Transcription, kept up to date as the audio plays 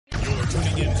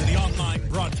tuning in to the online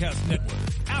broadcast network,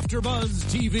 AfterBuzz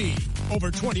TV. Over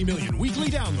 20 million weekly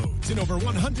downloads in over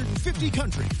 150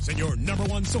 countries, and your number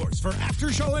one source for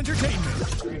after-show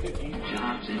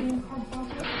entertainment.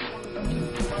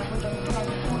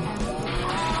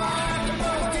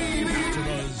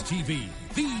 AfterBuzz TV,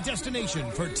 the destination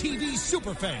for TV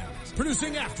superfans.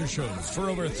 Producing after-shows for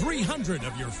over 300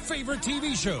 of your favorite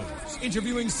TV shows.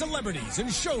 Interviewing celebrities and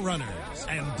showrunners.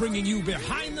 And bringing you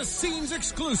behind-the-scenes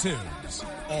exclusives.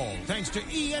 All thanks to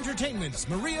E! Entertainment's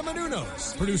Maria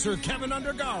Menounos, producer Kevin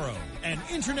Undergaro, and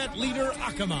internet leader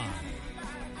Akamai.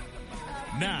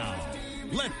 Now,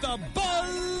 let the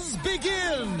buzz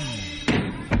begin!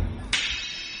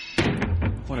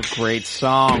 What a great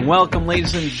song. Welcome,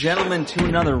 ladies and gentlemen, to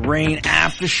another Rain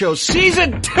After Show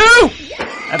Season 2!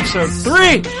 Episode 3!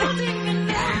 We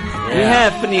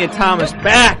have Fania Thomas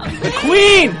back, the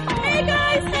Queen! Hey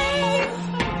guys,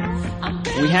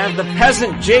 hey! We have the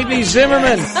peasant, JB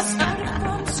Zimmerman!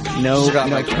 No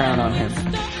crown on him.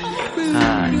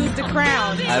 Who's the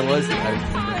crown? I was.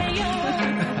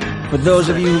 For those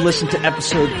of you who listened to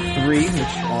episode 3,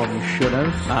 which all of you should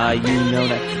have, you know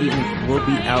that Keaton will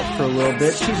be out for a little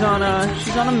bit. She's on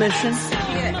a mission.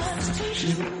 Yes.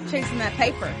 She's chasing that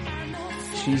paper.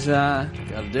 She's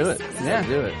Gotta do it. Yeah. Gotta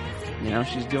do it. You know,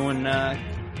 she's doing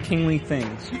kingly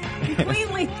things.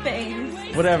 Queenly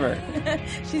things. Whatever.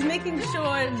 She's making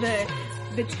sure that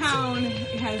the town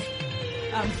has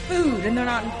food and they're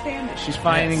not in famine. She's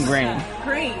finding grain.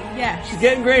 Grain, yeah. She's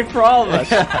getting grain for all of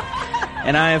us.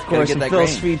 And I, of course, am get that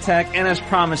Phil grain. Svitek. And as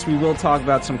promised, we will talk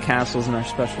about some castles in our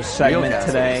special segment castles.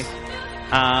 today.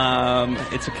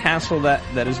 It's a castle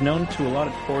that is known to a lot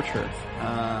of torture.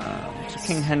 So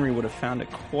King Henry would have found it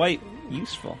quite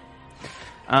useful.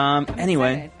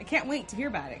 Anyway. I can't wait to hear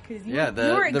about it because you Yeah,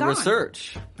 were the gone.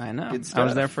 research. I know. Good I stuff.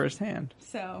 was there firsthand.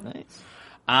 So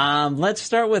Nice. Let's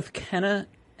start with Kenna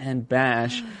and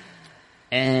Bash.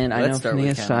 And I know Let's start with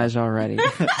Fania Kenna. sighs already.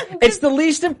 It's the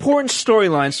least important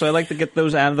storyline, so I like to get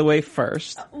those out of the way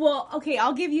first. well, okay,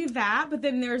 I'll give you that, but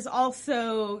then there's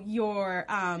also your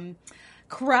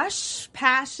crush,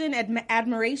 passion,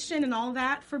 admiration, and all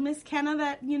that for Miss Kenna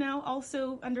that,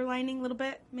 also underlining a little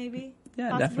bit, maybe?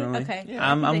 Yeah, Possibly? definitely. Okay.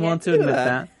 Yeah, I'm Dig willing it. to admit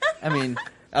that. I mean,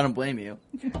 I don't blame you.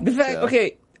 The fact, So-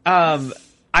 okay,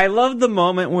 I love the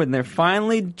moment when they're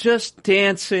finally just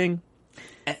dancing,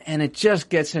 and it just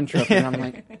gets interrupted. And I'm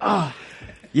like, oh,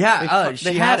 Yeah, they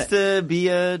she had has to be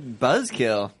a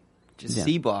buzzkill. Just Yeah.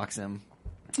 C-box him.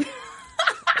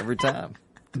 Every time.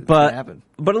 but happen.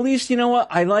 but at least you know what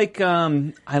I like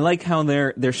how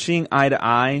they're seeing eye to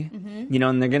eye,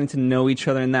 and they're getting to know each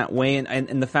other in that way,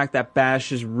 and the fact that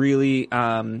Bash is really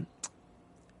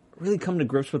really come to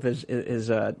grips with his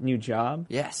new job.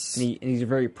 Yes. And he's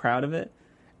very proud of it,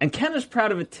 and Kenna's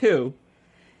proud of it too.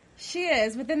 She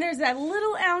is, but then there's that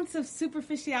little ounce of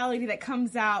superficiality that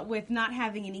comes out with not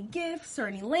having any gifts or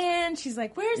any land. She's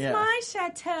like, where's Yeah. my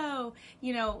chateau?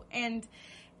 And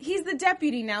he's the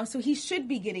deputy now, so he should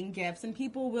be getting gifts, and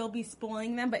people will be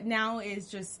spoiling them, but now it's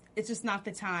just not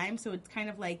the time, so it's kind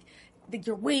of like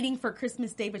you're waiting for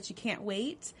Christmas Day, but you can't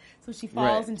wait. So she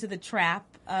falls Right. into the trap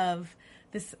of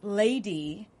this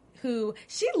lady who,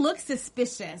 she looks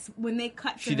suspicious when they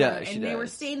cut to She her. does, she And they were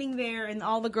does. standing there, and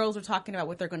all the girls were talking about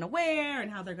what they're going to wear and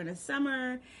how they're going to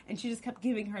summer, and she just kept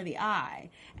giving her the eye.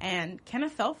 And Kenna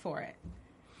fell for it.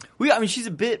 I mean, she's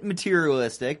a bit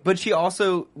materialistic, but she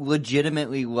also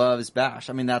legitimately loves Bash.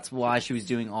 I mean, that's why she was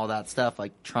doing all that stuff,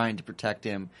 like trying to protect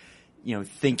him,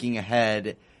 thinking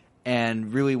ahead,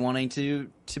 and really wanting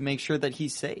to make sure that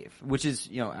he's safe, which is,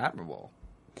 admirable.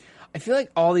 I feel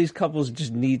like all these couples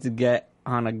just need to get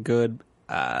on a good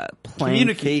playing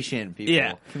Communication, people.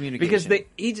 Yeah, Communication.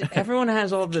 because everyone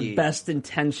has all the Key. best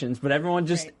intentions, but everyone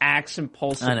just Right. acts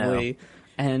impulsively. I know.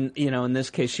 And in this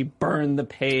case, she burned the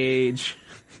page.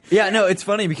 Yeah, no, it's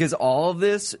funny because all of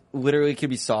this literally could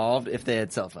be solved if they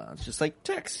had cell phones. Just like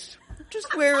text.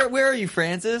 Just where are you,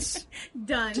 Francis?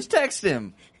 Done. Just text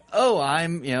him. Oh,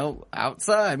 I'm,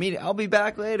 outside. I'll be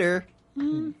back later.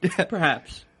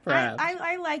 Perhaps.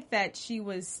 I like that she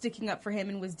was sticking up for him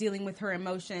and was dealing with her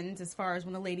emotions as far as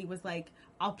when the lady was like,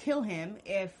 I'll kill him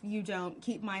if you don't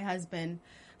keep my husband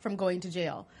from going to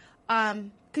jail.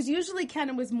 Because usually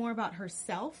Kenna was more about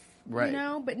herself, Right.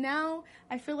 But now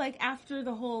I feel like after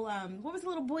the whole, what was the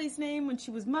little boy's name when she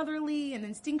was motherly and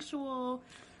instinctual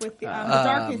with the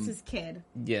Darkness's kid?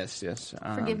 Yes.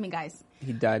 Forgive me, guys.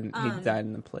 He died. He died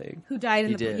in the plague. Who died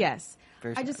in He the did. yes.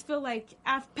 Very I sad. just feel like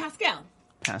Pascal.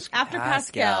 Pascal. After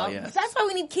Pascal, Pascal. yes. That's why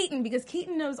we need Keaton, because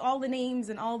Keaton knows all the names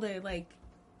and all the, like,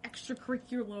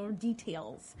 extracurricular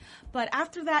details. But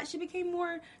after that, she became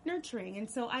more nurturing. And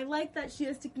so I like that she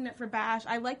is sticking up for Bash.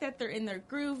 I like that they're in their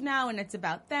groove now and it's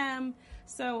about them.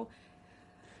 So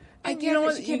I get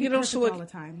that she can't be perfect all the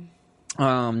time.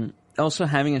 Also,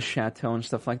 having a chateau and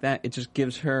stuff like that, it just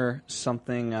gives her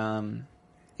something.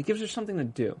 It gives her something to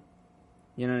do.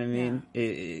 You know what I mean?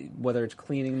 Yeah. Whether it's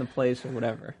cleaning the place or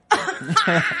whatever.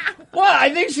 Well,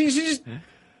 I think she's just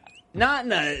not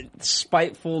in a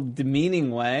spiteful,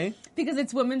 demeaning way. Because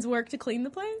it's women's work to clean the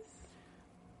place.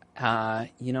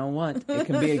 You know what? It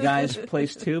can be a guy's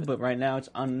place too, but right now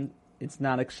it's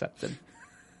not accepted.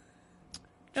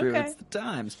 True, Okay. it's the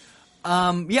times.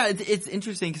 Yeah, it's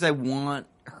interesting because I want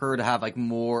her to have like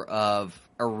more of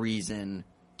a reason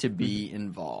to be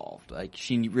involved. Like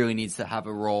she really needs to have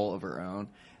a role of her own,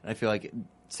 and I feel like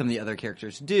some of the other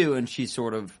characters do. And she's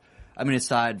sort of, I mean,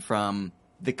 aside from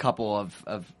the couple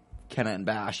of Kenna and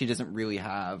Bash, she doesn't really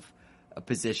have a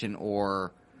position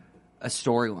or a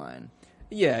storyline.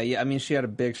 Yeah. I mean, she had a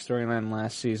big storyline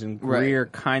last season. Greer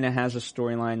kind of has a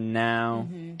storyline now,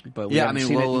 but we haven't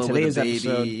seen Lola it in today's with the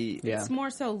episode. baby. Yeah. It's more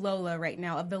so Lola right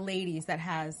now of the ladies that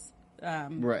has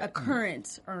a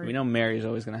current. Or We know Mary's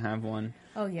always going to have one.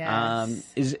 Oh yes.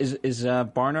 Is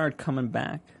Barnard coming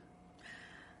back?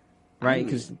 Right,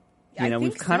 because I think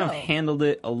we've kind of so. handled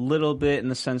it a little bit in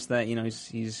the sense that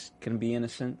he's going to be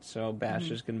innocent, so Bash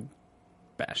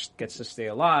gets to stay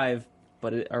alive.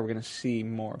 But are we going to see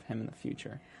more of him in the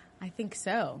future? I think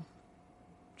so.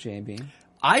 JB,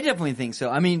 I definitely think so.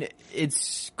 I mean,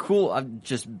 it's cool.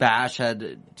 Bash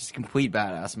had just a complete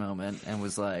badass moment and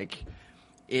was like,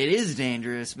 it is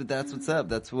dangerous, but that's what's up.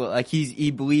 That's what, like,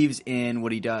 he believes in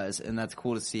what he does, and that's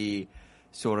cool to see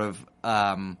sort of,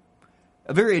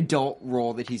 a very adult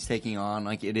role that he's taking on.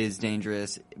 Like, it is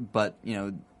dangerous, but,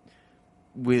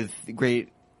 with great,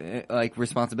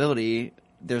 responsibility,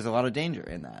 there's a lot of danger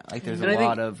in that. Like, there's a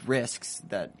lot of risks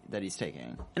that he's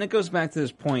taking. and it goes back to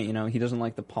this point. He doesn't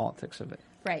like the politics of it.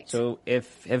 Right. So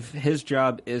if his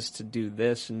job is to do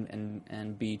this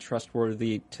and be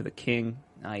trustworthy to the king,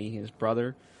 i.e. his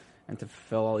brother, and to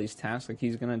fulfill all these tasks, like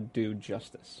he's gonna do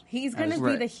justice. He's going to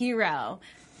be the hero.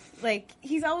 Like,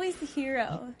 he's always the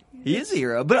hero. He is a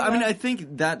hero. But, I mean, I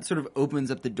think that sort of opens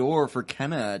up the door for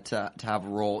Kenna to have a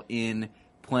role in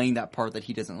playing that part that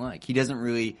he doesn't like. He doesn't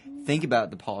really think about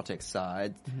the politics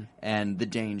side and the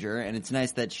danger, and it's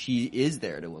nice that she is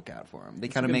there to look out for him. They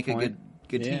kind of make a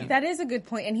good team. That is a good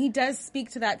point. And he does speak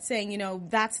to that saying,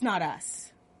 that's not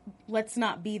us. Let's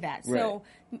not be that. Right. So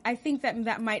I think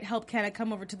that might help Kenna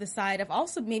come over to the side of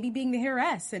also maybe being the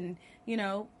heiress and,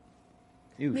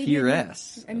 Ooh, maybe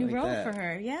heiress. a new I like role that. for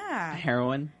her. Yeah.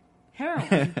 Heroine. Heroine.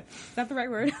 Is that the right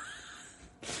word?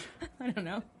 I don't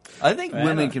know. I think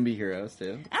women can be heroes,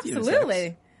 too. It's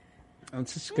Absolutely.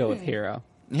 Let's just go with hero.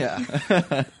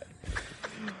 unisex.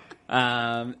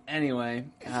 Yeah. Anyway,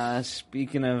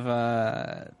 speaking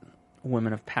of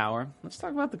women of power, let's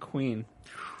talk about the Queen.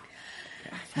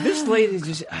 This lady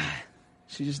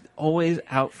she's just always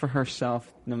out for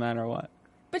herself, no matter what.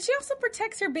 But she also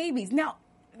protects her babies. Now,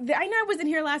 I know I wasn't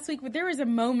here last week, but there was a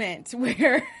moment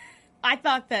where I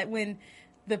thought that when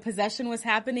the possession was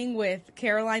happening with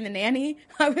Caroline the nanny,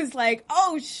 I was like,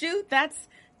 oh, shoot,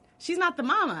 she's not the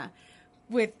mama.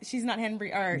 She's not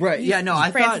Henry, or Right, yeah, no,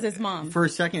 I Francis's thought, mom. for a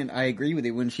second, I agree with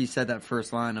you when she said that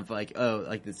first line of like, oh,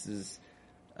 like this is,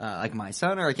 like my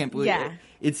son, or I can't believe it.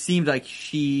 It seemed like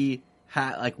she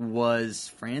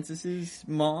was Francis's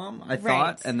mom, I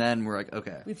thought, and then we're like,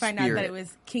 okay. We find out that it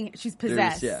was King, she's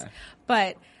possessed.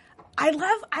 But I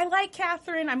like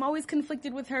Catherine. I'm always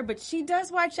conflicted with her, but she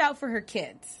does watch out for her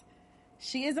kids.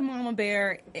 She is a mama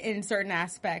bear in certain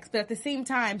aspects, but at the same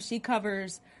time, she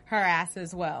covers her ass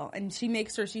as well. And she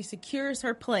makes sure she secures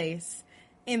her place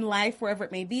in life, wherever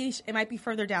it may be. It might be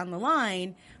further down the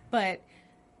line, but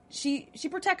she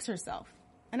protects herself.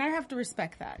 And I have to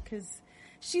respect that, because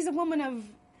she's a woman of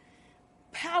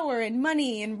power and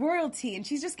money and royalty, and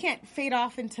she just can't fade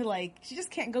off into she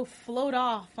just can't go float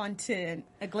off onto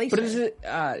a glacier. But is it?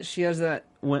 She has that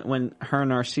when her and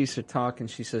Narcissa talk, and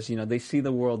she says, they see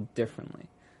the world differently,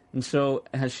 and so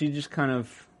has she just kind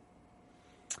of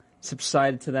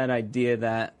subsided to that idea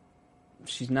that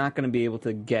she's not going to be able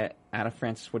to get out of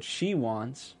Francis what she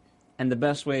wants, and the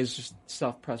best way is just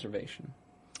self-preservation.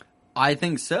 I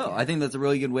think so. Yeah. I think that's a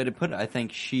really good way to put it. I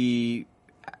think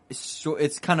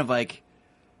it's kind of like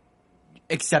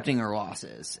accepting her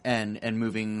losses and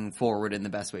moving forward in the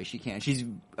best way she can. She's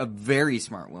a very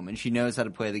smart woman. She knows how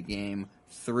to play the game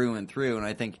through and through, and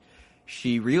I think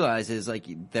she realizes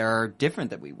they're different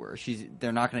than we were.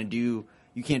 They're not going to do.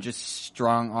 You can't just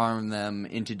strong arm them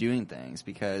into doing things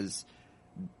because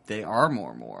they are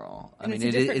more moral. And it's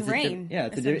a different reign,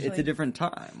 it's a essentially. different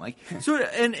time. Like sort of,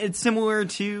 and it's similar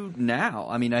to now.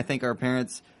 I mean, I think our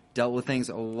parents dealt with things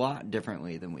a lot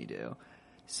differently than we do.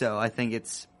 So I think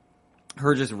it's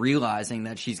her just realizing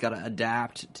that she's got to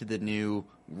adapt to the new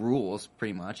rules,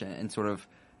 pretty much, and sort of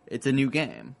it's a new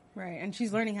game. Right, and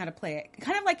she's learning how to play it.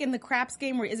 Kind of like in the craps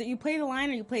game, where is it you play the line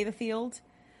or you play the field,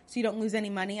 so you don't lose any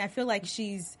money. I feel like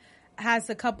has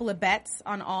a couple of bets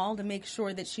on all to make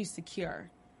sure that she's secure,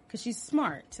 because she's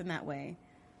smart in that way.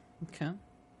 Okay.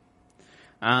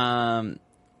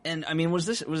 And I mean, was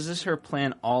this her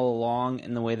plan all along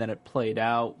in the way that it played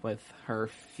out with her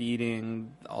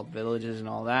feeding all the villages and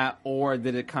all that, or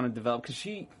did it kind of develop? Because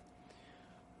she's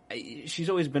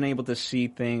always been able to see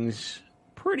things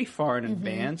pretty far in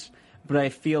advance, but I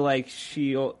feel like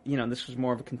this was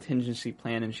more of a contingency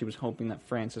plan, and she was hoping that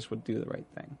Francis would do the right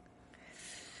thing,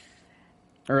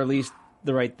 or at least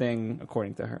the right thing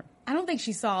according to her. I don't think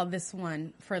she saw this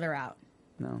one further out.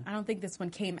 No. I don't think this one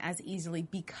came as easily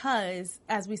because,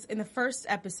 as we in the first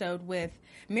episode, with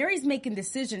Mary's making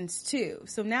decisions too.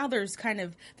 So now there's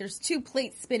two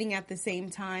plates spinning at the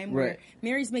same time. Where Right.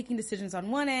 Mary's making decisions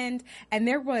on one end, and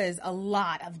there was a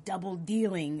lot of double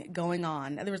dealing going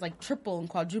on. There was like triple and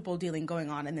quadruple dealing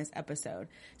going on in this episode.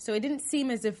 So it didn't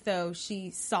seem as if though she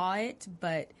saw it,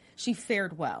 but she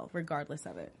fared well regardless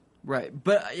of it. Right.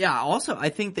 But yeah, also I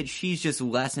think that she's just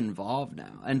less involved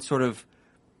now and sort of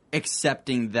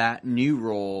accepting that new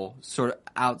role sort of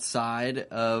outside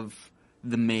of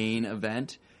the main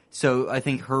event. So I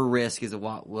think her risk is a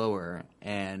lot lower,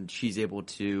 and she's able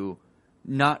to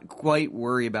not quite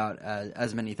worry about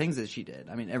as many things as she did.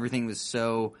 I mean, everything was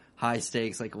so high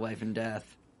stakes, like life and death.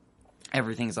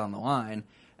 Everything's on the line.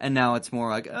 And now it's more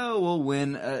like, oh, well,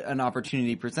 when an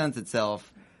opportunity presents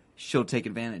itself, she'll take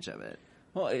advantage of it.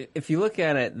 Well, if you look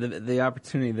at it, the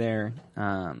opportunity there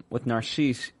with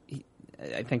Narcisse,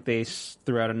 I think they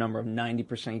threw out a number of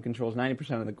 90%. He controls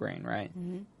 90% of the grain, right,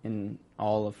 in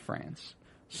all of France.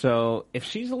 So if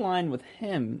she's aligned with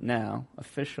him now,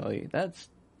 officially,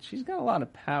 she's got a lot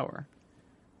of power.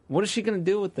 What is she going to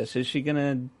do with this? Is she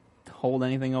going to hold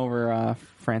anything over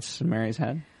Francis and Mary's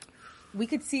head? We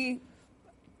could see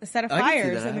a set of I could see fires,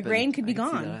 that and the happen. grain could be I could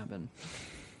see gone. that happen.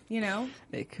 You know,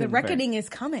 It could the very- reckoning is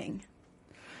coming.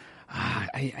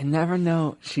 I never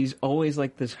know. She's always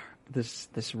like this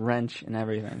wrench and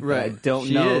everything. But Right. I don't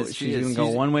She know is. if She she's is. going to go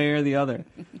She's- one way or the other.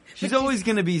 She's always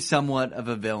going to be somewhat of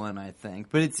a villain, I think.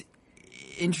 But it's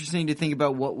interesting to think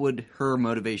about what would her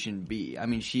motivation be. I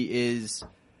mean, she is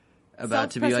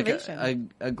about to be like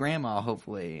a grandma,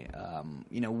 hopefully.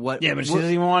 What? Yeah, but she what-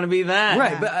 doesn't even want to be that.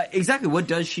 Right, but exactly what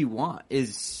does she want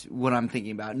is what I'm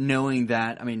thinking about. Knowing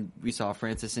that, I mean, we saw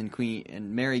Francis and Queen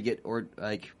and Mary get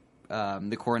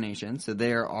the coronation, so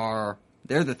they're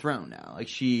the throne now. Like,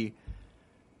 she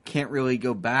can't really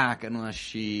go back unless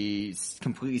she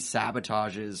completely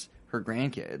sabotages her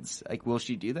grandkids. Like, will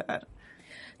she do that?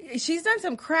 She's done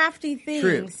some crafty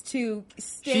things to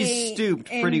stay. She's stooped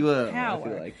in pretty low, power. I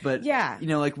feel like. But yeah,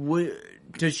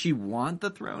 does she want the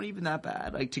throne even that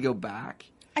bad? Like, to go back?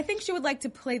 I think she would like to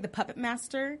play the puppet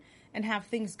master and have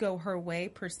things go her way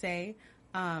per se.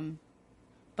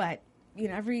 But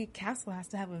every castle has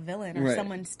to have a villain or Right.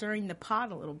 someone stirring the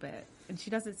pot a little bit, and she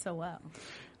does it so well.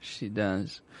 She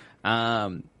does.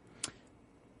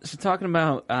 So talking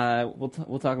about,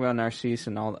 we'll talk about Narcisse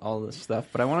and all this stuff,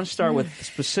 but I want to start with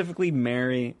specifically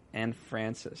Mary and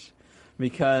Francis,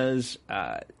 because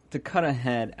to cut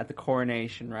ahead at the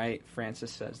coronation, right?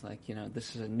 Francis says,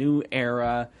 this is a new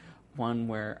era, one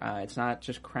where it's not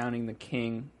just crowning the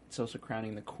king, it's also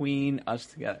crowning the queen, us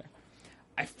together.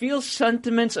 I feel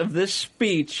sentiments of this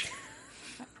speech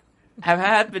have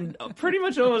happened pretty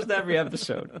much almost every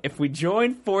episode. If we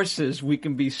join forces, we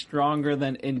can be stronger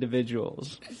than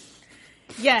individuals.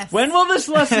 Yes. When will this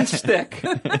lesson stick?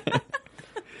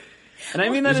 And I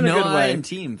mean that There's in a no good I way. in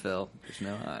team, Phil. There's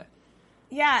no I.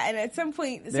 Yeah, and at some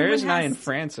point, There someone is an I in has to-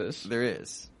 Francis. There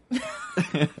is.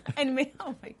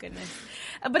 oh my goodness!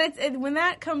 But when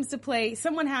that comes to play,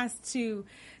 someone has to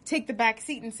take the back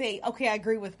seat and say, "Okay, I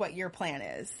agree with what your plan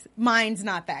is. Mine's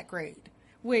not that great."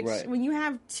 Which, Right. when you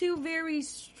have two very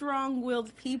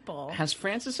strong-willed people, Has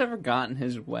Francis ever gotten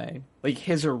his way? Like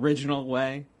his original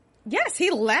way? yes, he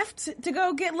left to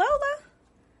go get Lola.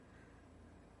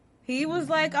 He was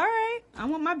like, "All right, I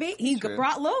want my baby." He True.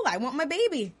 brought Lola. I want my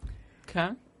baby. Okay.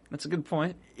 That's a good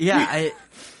point. Yeah,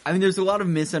 I mean, there's a lot of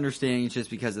misunderstandings just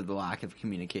because of the lack of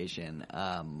communication.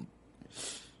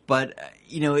 But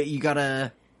you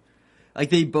gotta, like,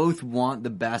 they both want the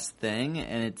best thing,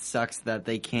 and it sucks that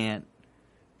they can't,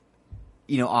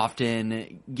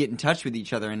 often get in touch with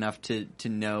each other enough to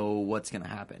know what's going to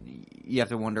happen. You have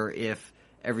to wonder if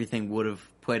everything would have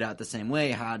played out the same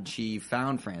way had she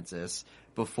found Francis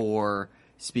before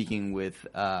speaking with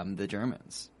the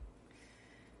Germans.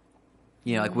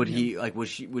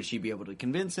 Would she be able to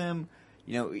convince him?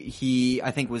 He,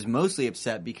 I think, was mostly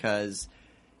upset because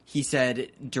he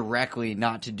said directly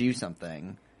not to do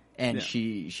something, and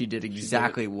she did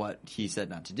exactly what he said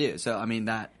not to do. So, I mean,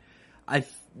 that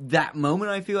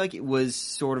moment, I feel like it was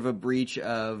sort of a breach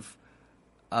of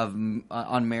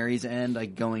on Mary's end,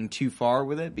 like going too far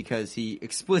with it, because he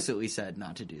explicitly said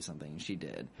not to do something, and she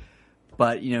did.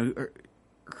 But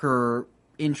her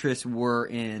interests were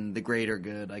in the greater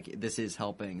good. Like, this is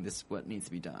helping. This is what needs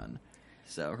to be done.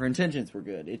 So her intentions were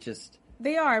good. It just...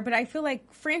 They are, but I feel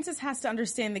like Francis has to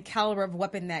understand the caliber of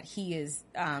weapon that he is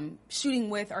shooting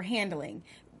with or handling.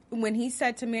 When he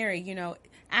said to Mary,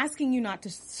 asking you not to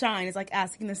shine is like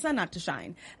asking the sun not to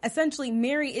shine. Essentially,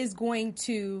 Mary is going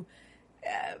to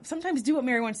sometimes do what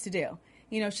Mary wants to do.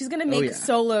 She's going to make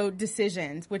solo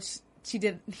decisions, which she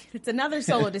did. It's another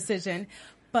solo decision,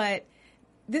 but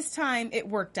this time it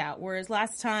worked out, whereas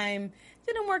last time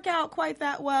didn't work out quite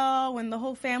that well when the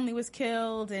whole family was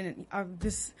killed and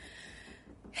this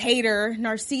hater,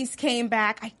 Narcisse, came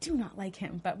back. I do not like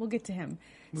him, but we'll get to him.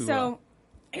 I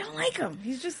don't like him.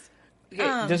 He's just...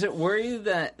 does it worry you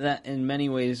that in many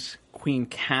ways Queen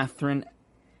Catherine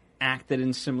acted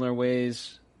in similar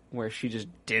ways where she just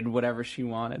did whatever she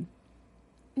wanted?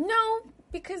 No,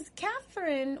 because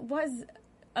Catherine was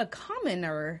a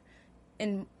commoner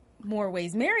in more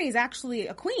ways. Mary is actually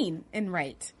a queen in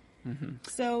right. Mm-hmm.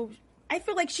 So I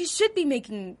feel like she should be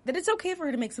that it's okay for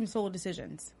her to make some solo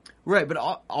decisions. Right, but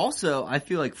also I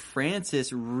feel like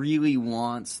Francis really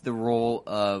wants the role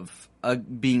of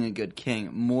being a good king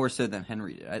more so than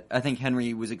Henry did. I think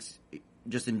Henry was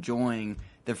just enjoying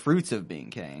the fruits of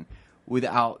being king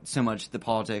without so much the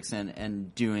politics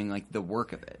and doing like the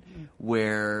work of it.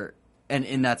 Where, and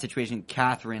in that situation,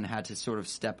 Catherine had to sort of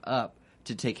step up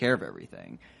to take care of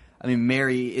everything. I mean,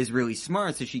 Mary is really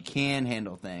smart, so she can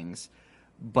handle things,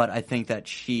 but I think that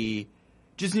she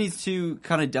just needs to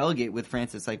kind of delegate with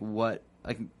Francis, like what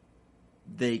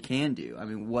they can do. I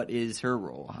mean, what is her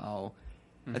role? How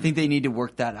I think they need to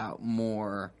work that out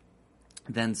more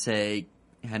than say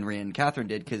Henry and Catherine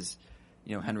did, because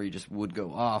Henry just would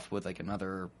go off with like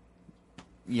another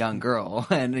young girl,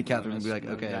 and Catherine would be like,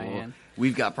 "Okay, well,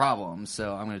 we've got problems,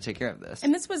 so I'm going to take care of this."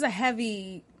 And this was a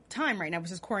heavy time right now. It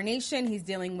was his coronation. He's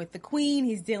dealing with the queen.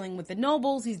 He's dealing with the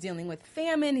nobles. He's dealing with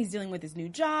famine. He's dealing with his new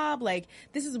job. Like,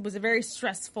 was a very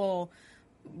stressful,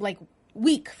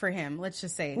 week for him. Let's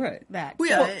just say that. Well,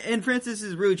 yeah, and Francis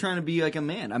is really trying to be like a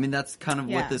man. I mean, that's kind of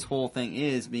what this whole thing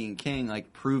is, being king,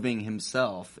 like proving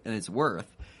himself and its worth.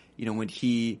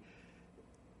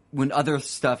 When other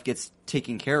stuff gets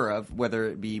taken care of, whether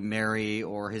it be Mary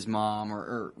or his mom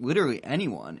or literally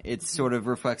anyone, it sort of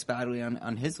reflects badly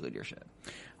on his leadership.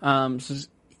 So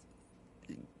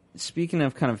speaking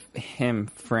of kind of him,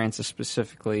 Francis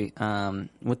specifically,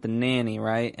 with the nanny,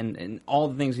 right, and all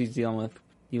the things he's dealing with,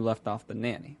 you left off the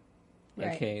nanny,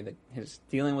 okay, his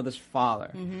dealing with his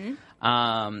father.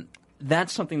 Mm-hmm.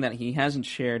 That's something that he hasn't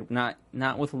shared, not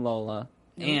with Lola,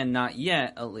 and not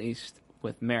yet, at least,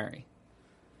 with Mary.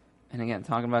 And again,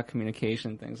 talking about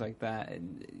communication, things like that,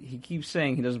 he keeps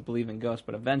saying he doesn't believe in ghosts,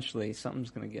 but eventually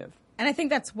something's going to give. And I think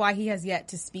that's why he has yet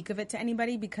to speak of it to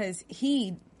anybody, because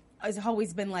he has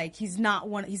always been like, he's not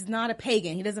a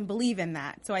pagan. He doesn't believe in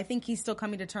that. So I think he's still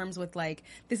coming to terms with like,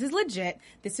 this is legit.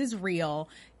 This is real.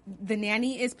 The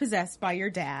nanny is possessed by your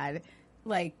dad.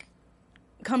 Like,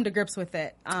 come to grips with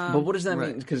it. But what does that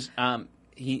mean? Because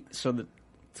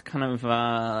it's kind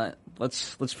of,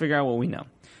 let's figure out what we know.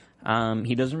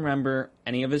 He doesn't remember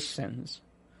any of his sins,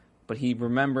 but he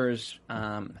remembers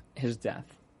his death.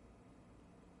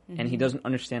 Mm-hmm. And he doesn't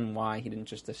understand why he didn't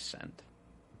just ascend.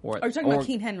 Are you talking about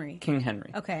King Henry? King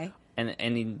Henry. Okay.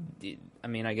 And he, I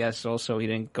mean, I guess also he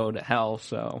didn't go to hell,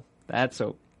 so that's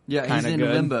kind of good. He's in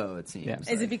limbo, it seems. Yeah.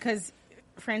 Is it because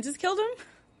Francis killed him?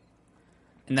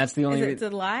 And that's the only... Is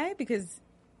it a lie? Because,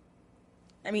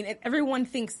 I mean, everyone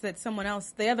thinks that someone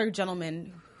else, the other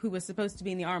gentleman who was supposed to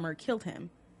be in the armor, killed him.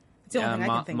 It's the only thing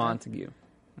I can think Montague. of.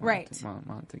 Right.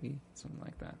 Montague, something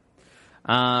like that.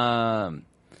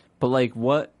 But like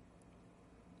what...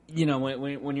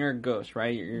 when you're a ghost,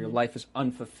 right? Your life is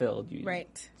unfulfilled.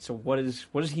 Right. So what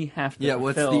does he have to fulfill?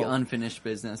 What's the unfinished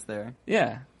business there?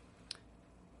 Yeah.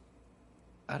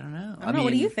 I don't know. I mean,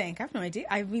 what do you think? I have no idea.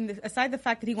 I mean, aside the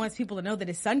fact that he wants people to know that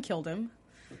his son killed him.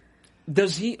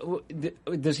 Does he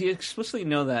explicitly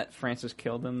know that Francis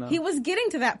killed him, though? He was getting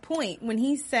to that point when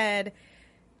he said,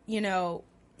 he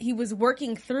he was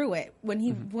working through it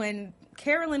when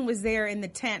Carolyn was there in the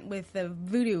tent with the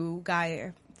voodoo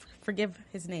guy. Forgive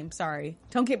his name, sorry.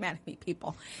 Don't get mad at me,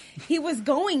 people. He was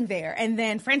going there, and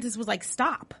then Francis was like,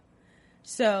 stop.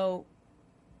 So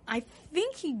I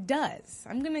think he does.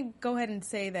 I'm going to go ahead and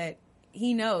say that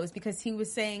he knows, because he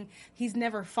was saying he's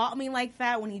never fought me like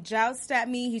that. When he jousted at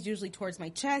me, he's usually towards my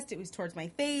chest. It was towards my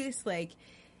face. Like,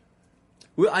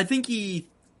 well, I think he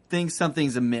thinks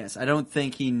something's amiss. I don't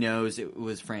think he knows it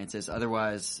was Francis.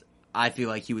 Otherwise, I feel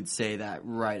like he would say that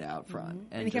right out front.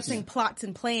 and he kept saying plots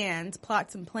and plans.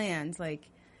 Like,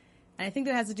 and I think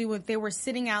that has to do with they were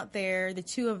sitting out there, the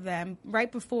two of them,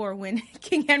 right before when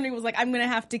King Henry was like, I'm going to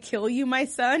have to kill you, my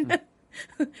son,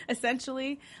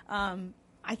 essentially.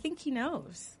 I think he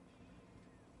knows.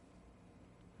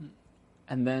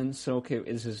 And then, so okay,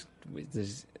 is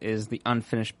the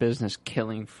unfinished business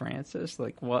killing Francis?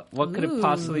 Like, what could it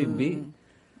possibly be?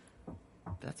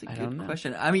 That's a good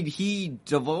question. I mean, he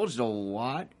divulged a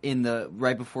lot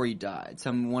right before he died. So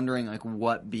I'm wondering, like,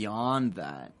 what beyond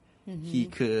that he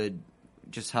could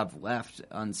just have left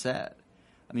unsaid.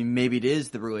 I mean, maybe it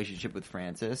is the relationship with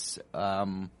Francis,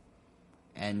 and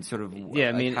sort of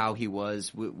how he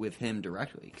was with him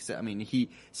directly. Because, I mean, he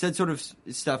said sort of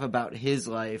stuff about his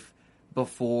life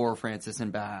before Francis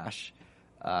and Bash,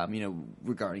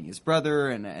 regarding his brother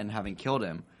and having killed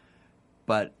him.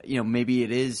 But, maybe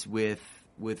it is with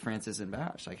Francis and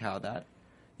Bash, like how that...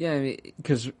 Yeah,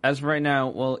 because as of right now,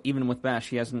 well, even with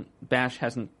Bash, Bash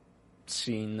hasn't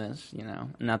seen this,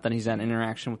 Not that he's had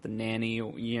interaction with the nanny,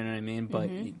 you know what I mean? But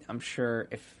I'm sure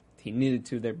if he needed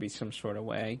to, there'd be some sort of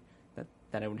way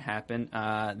that it would happen.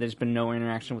 There's been no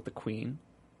interaction with the Queen,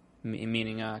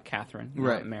 meaning Catherine,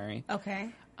 right? Mary. Okay.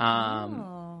 You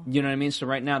know what I mean? So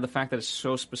right now, the fact that it's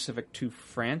so specific to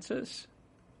Francis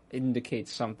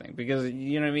indicates something, because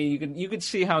you know what I mean. You could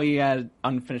see how he had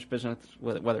unfinished business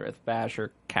with whether it's Bash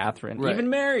or Catherine, right. Even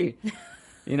Mary.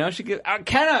 She could.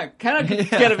 Kenna could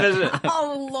get a visit.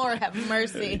 Oh Lord, have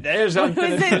mercy. There's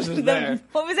unfinished business there.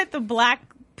 What was it? The black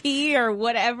pea or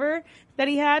whatever that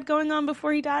he had going on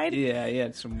before he died? Yeah, he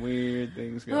had some weird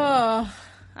things going on. Oh,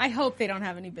 I hope they don't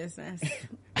have any business.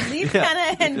 Leave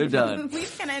Kenna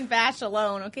and Bash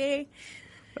alone, okay?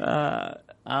 So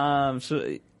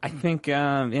I think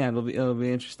it'll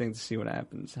be interesting to see what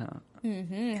happens. How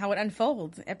it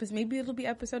unfolds. Maybe it'll be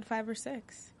episode 5 or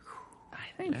 6. I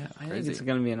think it's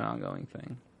going to be an ongoing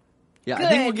thing. Yeah, Good. I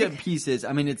think we'll get pieces.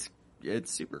 I mean, it's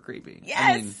super creepy.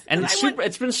 Yes, and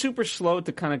it's been super slow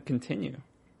to kind of continue.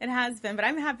 It has been, but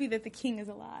I'm happy that the king is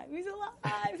alive. He's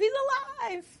alive. He's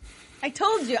alive. I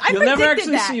told you.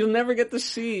 You'll never get to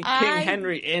see King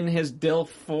Henry in his DILF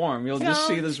form. You'll just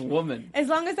see this woman. As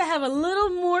long as I have a little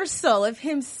morsel of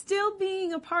him still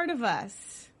being a part of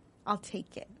us, I'll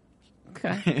take it.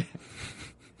 Okay.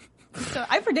 So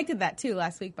I predicted that too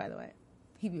last week, by the way.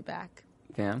 He'd be back.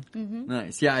 Yeah. Mm-hmm.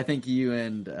 Nice. Yeah, I think you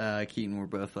and Keaton were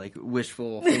both like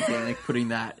wishful thinking, like putting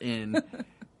that in.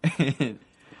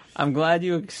 I'm glad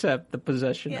you accept the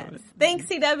possession of it. Thanks,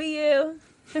 CW.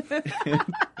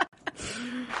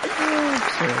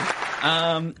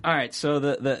 All right, so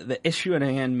the issue at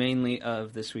hand mainly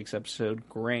of this week's episode,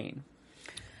 grain.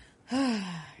 I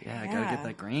gotta get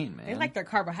that grain, man. They like their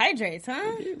carbohydrates,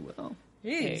 huh? They do well.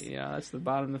 Jeez. Hey, that's the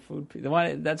bottom of the food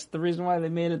pyramid. That's the reason why they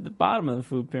made it the bottom of the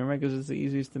food pyramid, because it's the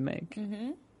easiest to make.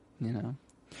 Mm-hmm.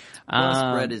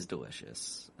 Plus, bread is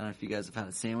delicious. I don't know if you guys have had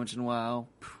a sandwich in a while.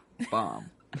 Bomb.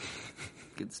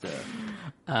 Good stuff.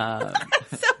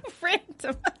 So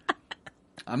random.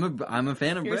 I'm a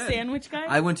fan of You're bread. a sandwich guy?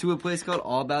 I went to a place called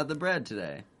All About the Bread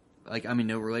today. Like, I mean,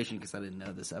 no relation because I didn't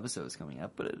know this episode was coming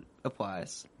up, but it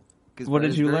applies. What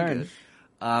did you learn?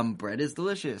 Bread is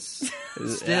delicious.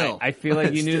 Still. I feel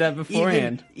like you knew that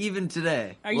beforehand. Even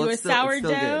today. Are you a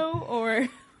sourdough or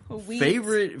a wheat?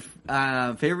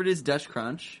 Favorite is Dutch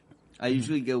Crunch. I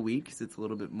usually go wheat because it's a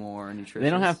little bit more nutritious.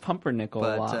 They don't have pumpernickel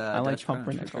a lot. I like Dutch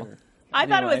pumpernickel. Sure. I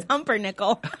thought it was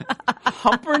humpernickel.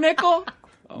 Humpernickel?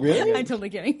 Oh, really? I'm totally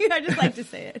kidding. I just like to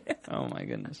say it. Oh my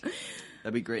goodness.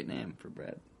 That'd be a great name for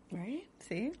bread. Right?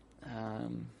 See?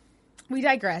 We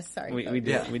digress. Sorry. We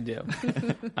do.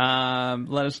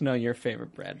 Let us know your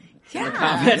favorite bread. Yeah. In the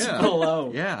comments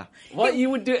below. Yeah. What you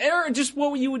would do, or just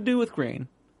what you would do with grain.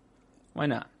 Why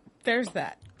not? There's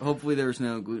that. Hopefully there's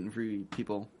no gluten-free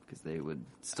people because they would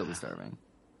still be starving.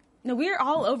 No, we're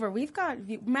all over. We've got,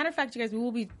 matter of fact, you guys, we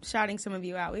will be shouting some of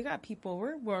you out. We got people,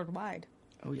 we're worldwide.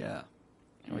 Oh, yeah.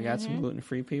 We got some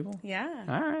gluten-free people? Yeah.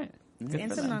 All right.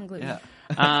 And some non-gluten.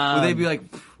 Yeah. Would they be like,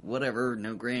 whatever,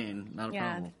 no grain, not a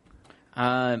problem?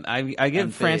 I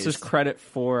give Francis credit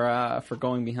for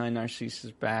going behind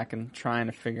Narcissus' back and trying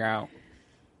to figure out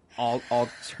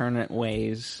alternate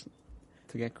ways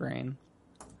to get grain.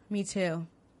 Me too.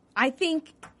 I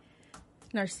think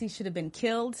Narcisse should have been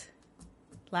killed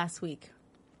last week.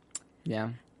 Yeah.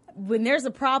 When there's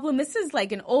a problem, this is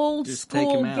like an old Just take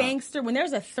school him out. gangster. When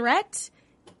there's a threat,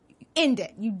 end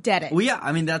it. You dead it. Well, yeah,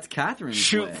 I mean, that's Catherine's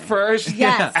Shoot way. first,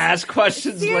 Yes. ask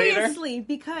questions later. Seriously,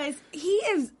 because he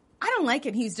is. I don't like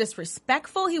it. He's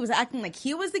disrespectful. He was acting like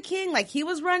he was the king, like he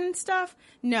was running stuff.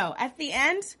 No, at the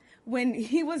end, when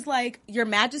he was like, "Your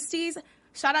Majesties,"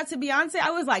 shout out to Beyonce.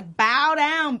 I was like, bow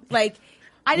down. Like,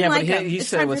 I didn't like him. He It's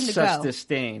said time for with him to such go.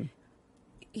 disdain.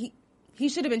 He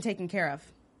should have been taken care of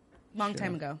long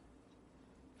time ago.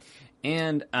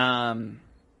 And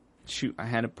shoot, I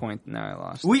had a point. Now I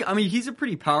lost. I mean, he's a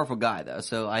pretty powerful guy, though,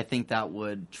 so I think that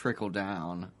would trickle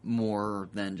down more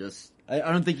than just. I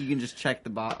don't think you can just check the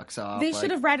box off. They like,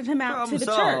 should have ratted him out to problem the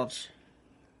solved. church.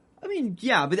 I mean,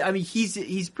 yeah, but I mean, he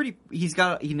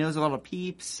knows a lot of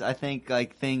peeps. I think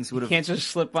like things would have. Can't just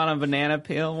slip on a banana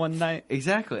peel one night.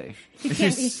 Exactly. He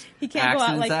can't. He can't go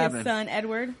out Accidents like happen. his son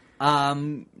Edward.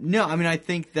 No, I mean, I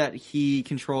think that he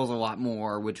controls a lot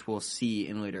more, which we'll see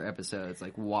in later episodes,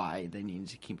 like why they need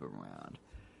to keep him around.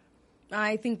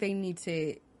 I think they need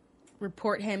to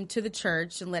report him to the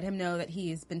church and let him know that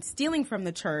he's been stealing from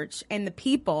the church and the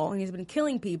people, and he's been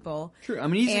killing people. True. I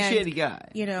mean, he's And, a shady guy.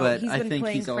 you know, but he's I been think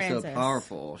playing he's also Francis. a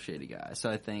powerful shady guy.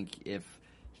 So I think if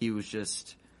he was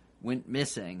just went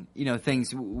missing, you know,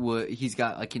 he's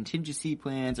got like contingency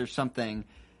plans or something.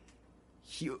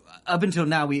 Up until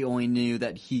now, we only knew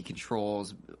that he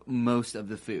controls most of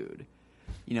the food.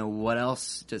 You know, what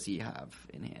else does he have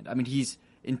in hand? I mean, he's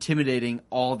intimidating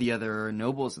all the other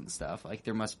nobles and stuff. Like,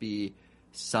 there must be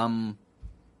some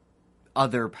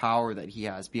other power that he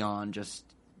has beyond just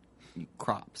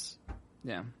crops.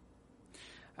 Yeah.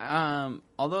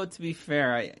 Although, to be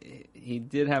fair, he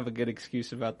did have a good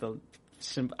excuse about the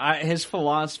his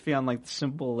philosophy on like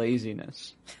simple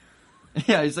laziness.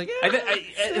 Yeah, he's like,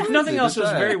 if nothing else, it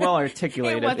was very well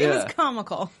articulated. It was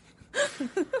comical.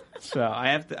 So I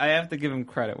have to give him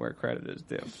credit where credit is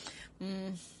due.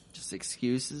 just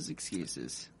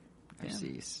excuses.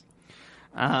 Narcisse.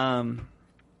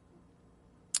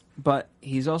 But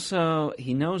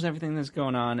he knows everything that's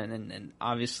going on, and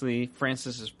obviously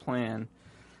Francis's plan.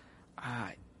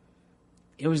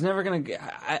 It was never gonna.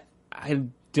 I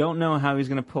don't know how he's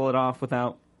gonna pull it off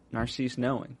without Narcisse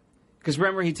knowing. Because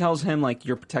remember, he tells him like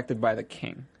you're protected by the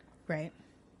king. Right.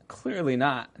 Clearly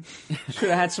not. Should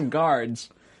have had some guards.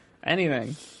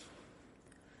 Anything.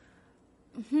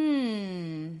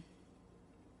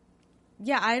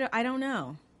 Yeah, I don't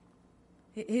know.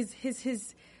 His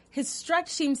stretch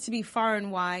seems to be far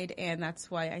and wide, and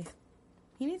that's why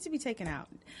he needs to be taken out.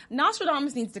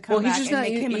 Nostradamus needs to come back and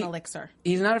make him an elixir.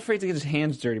 He's not afraid to get his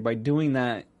hands dirty by doing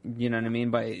that. You know what I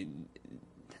mean?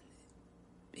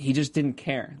 He just didn't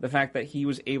care. The fact that he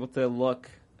was able to look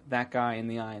that guy in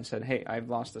the eye and said, "Hey, I've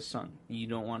lost a son. You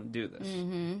don't want to do this."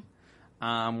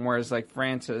 Mm-hmm. Whereas, like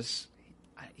Francis,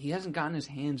 he hasn't gotten his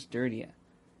hands dirty yet.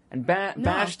 And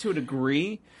Bash, to a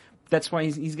degree, that's why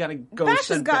he's got to go. Bash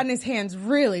has gotten his hands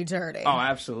really dirty. Oh,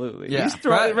 absolutely. Yeah.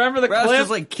 Remember the Raz clip? just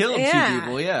like killed two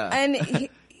people. Yeah, and he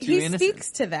innocent.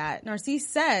 speaks to that. Narcisse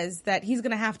says that he's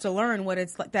going to have to learn what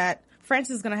it's like. That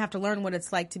Francis is going to have to learn what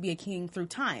it's like to be a king through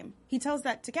time. He tells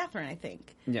that to Catherine, I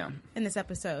think. Yeah. In this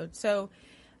episode, so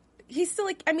he's still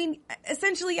like. I mean,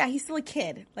 essentially, yeah, he's still a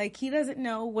kid. Like he doesn't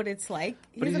know what it's like.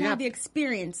 He doesn't have the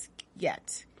experience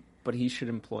yet. But he should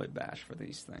employ Bash for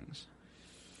these things.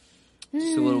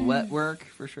 Just a little wet work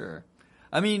for sure.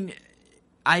 I mean,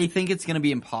 I think it's going to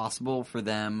be impossible for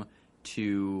them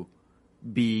to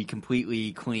be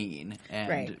completely clean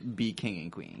and be king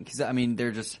and queen. Because, I mean,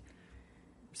 they're just...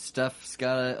 Stuff's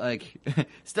gotta, like...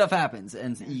 stuff happens,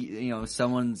 and, you know,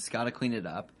 someone's gotta clean it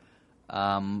up.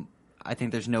 I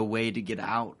think there's no way to get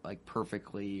out, like,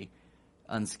 perfectly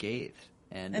unscathed.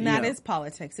 And that is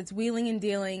politics. It's wheeling and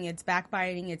dealing. It's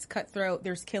backbiting. It's cutthroat.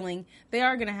 There's killing. They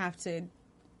are going to have to...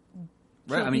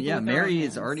 Right, I mean, yeah, Mary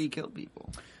has has already killed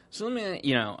people. So let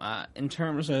me, in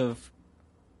terms of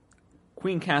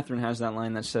Queen Catherine has that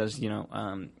line that says,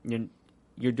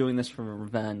 you're doing this for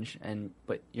revenge,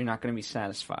 but you're not going to be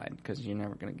satisfied because you're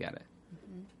never going to get it.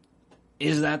 Mm-hmm.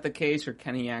 Is that the case, or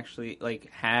can he actually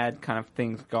had kind of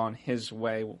things gone his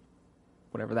way,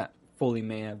 whatever that fully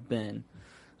may have been?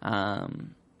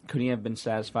 Could he have been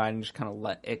satisfied and just kind of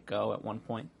let it go at one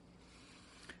point?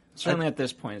 Certainly at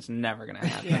this point, it's never going to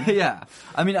happen. Yeah.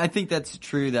 I mean, I think that's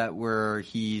true that where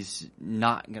he's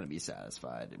not going to be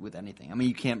satisfied with anything. I mean,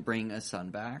 you can't bring a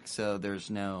son back, so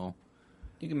there's no...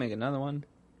 You can make another one.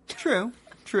 True.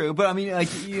 But I mean, like,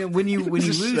 when you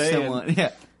lose someone...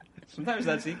 Yeah. Sometimes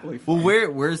that's equally fun.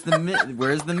 Well, where's the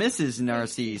Mrs.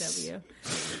 Narcisse? W.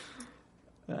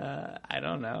 I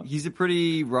don't know. He's a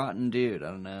pretty rotten dude. I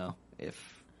don't know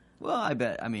if. Well, I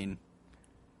bet. I mean,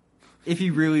 if he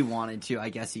really wanted to, I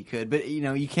guess he could. But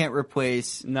you can't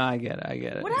replace. No, I get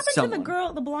it. What happened to the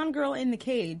girl, the blonde girl in the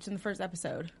cage in the first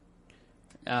episode?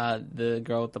 The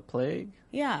girl with the plague?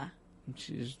 Yeah.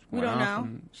 She's We don't know.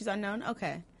 She's unknown?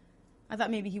 Okay. I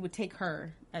thought maybe he would take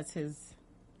her as his...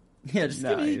 Yeah, just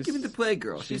give me the plague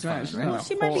girl. She's fine, she's right? not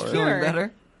She might be whore. cured. Feeling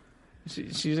better?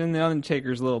 She's in the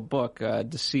Undertaker's little book,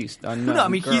 Deceased, Unknown No, I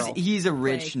mean Girl. he's a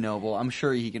rich Plague. noble. I'm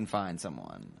sure he can find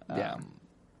someone. Yeah.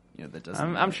 That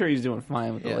doesn't. I'm sure he's doing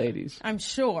fine with the Yeah. ladies. I'm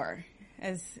sure.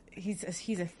 As he's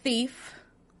a thief.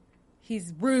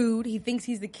 He's rude. He thinks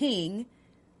he's the king.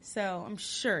 So I'm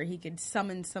sure he could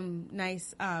summon some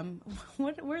nice,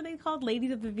 what were they called?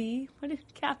 Ladies of the V? What did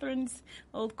Catherine's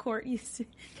old court used to...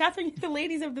 Catherine, the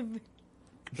ladies of the...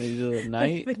 Ladies of the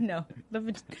night. But no,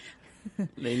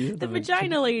 Ladies of the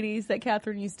vagina ladies that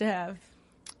Catherine used to have.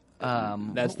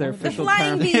 That's their The official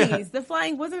flying term. bees. The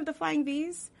flying... Wasn't it the flying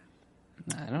bees?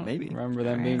 I don't Maybe. remember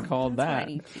them being called that.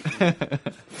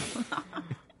 That's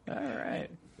All right.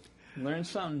 Learn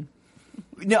something.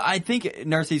 No, I think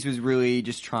Narcisse was really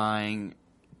just trying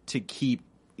to keep.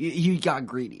 He got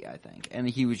greedy, I think, and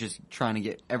he was just trying to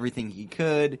get everything he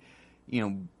could.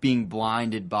 Being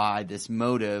blinded by this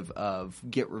motive of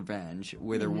get revenge,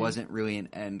 where there wasn't really an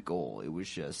end goal. It was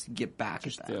just get back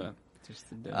at them. Just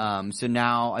to do it. So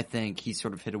now I think he's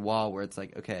sort of hit a wall where it's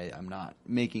like, okay, I'm not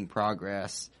making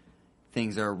progress.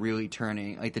 Things are really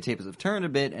turning, like the tables have turned a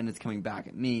bit, and it's coming back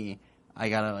at me. I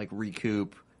gotta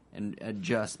recoup and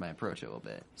adjust my approach a little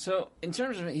bit. So in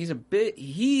terms of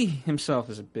he himself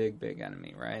is a big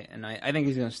enemy, right? And I think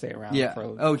he's going to stay around. Yeah.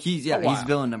 For He's while.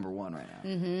 villain number one right now.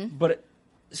 Mm-hmm. But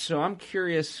so I'm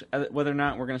curious whether or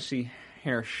not we're going to see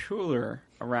Herr Schuler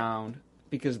around,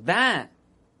 because that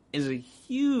is a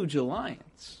huge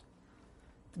alliance.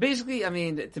 Basically, I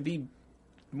mean, to be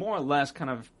more or less kind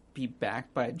of be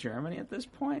backed by Germany at this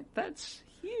point, that's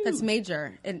huge. That's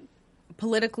major. And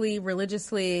politically,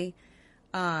 religiously,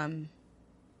 We're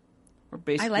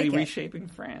basically like it. reshaping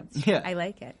France. Yeah. I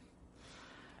like it.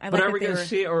 But are we going to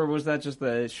see it, or was that just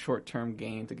a short-term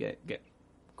gain to get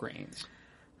grains?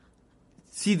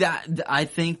 See, I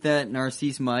think that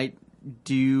Narcisse might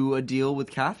do a deal with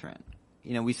Catherine.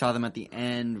 We saw them at the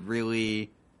end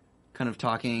really kind of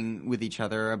talking with each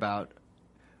other about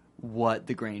what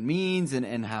the grain means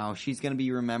and how she's going to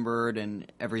be remembered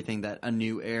and everything that a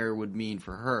new heir would mean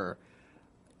for her.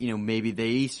 Maybe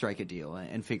they strike a deal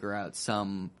and figure out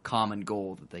some common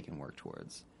goal that they can work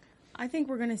towards. I think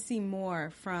we're going to see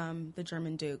more from the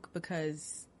German Duke,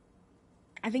 because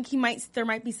I think there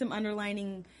might be some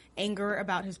underlining anger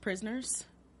about his prisoners.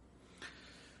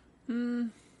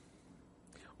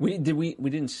 We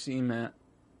didn't see him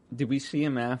did we see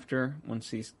him after once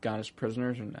he got his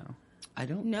prisoners, or no? I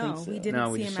don't No, think so. we didn't No,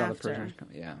 we see just him saw after. the prisoners come.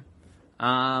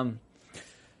 Yeah.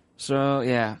 So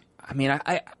yeah, I mean,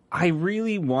 I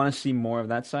really want to see more of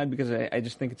that side, because I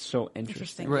just think it's so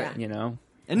interesting. Right. yeah.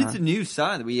 And it's a new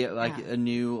side. We Yeah. a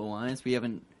new alliance. We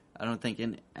haven't, I don't think,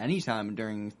 in any time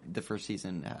during the first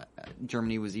season,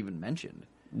 Germany was even mentioned.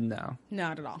 No.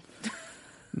 Not at all.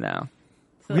 No.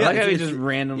 So I like how he it's- just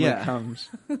randomly yeah. comes.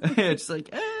 It's like,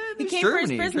 he there's came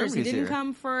Germany. for his prisoners. He Germany's didn't here.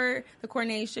 come for the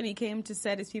coronation. He came to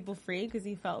set his people free because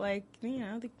he felt like,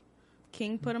 the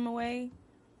king put him away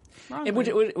wrongly.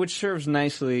 Which serves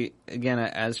nicely, again,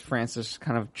 as Francis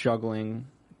kind of juggling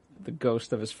the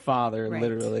ghost of his father, Right.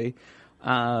 literally.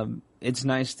 It's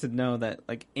nice to know that,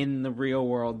 in the real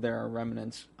world, there are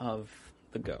remnants of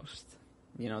the ghost.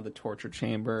 The torture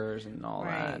chambers and all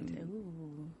that. Right. And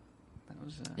Ooh. that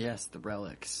was, Yes, the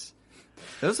relics.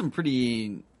 That was some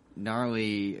pretty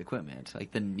gnarly equipment,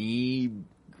 like the knee,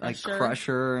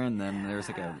 crusher, and then there's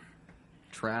a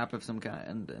trap of some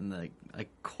kind, and the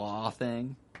claw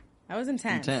thing. That was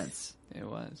intense. it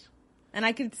was. And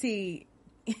I could see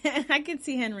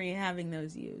Henry having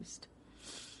those used.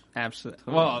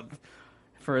 Absolutely. Well,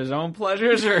 for his own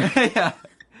pleasures, or Yeah,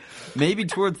 maybe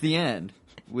towards the end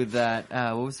with that.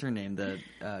 What was her name? The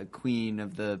Queen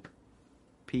of the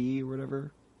Pea or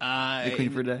whatever. The Queen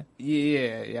for a Day.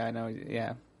 Yeah, I know.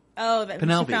 Yeah, Oh, that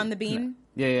Penelope. she found the bean?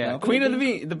 yeah. No, Queen of the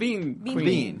Bean? Bean, the Bean, Bean. Queen.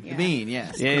 Bean, Yeah. the Bean,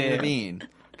 yes, Yeah, Queen yeah. of the Bean.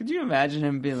 Could you imagine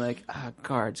him being like,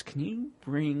 guards, can you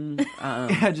bring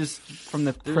Yeah, just from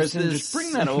the There's prison? this- Just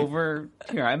bring that over.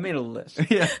 Here, I made a list.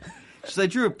 yeah. Just I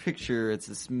drew a picture. It's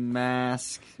this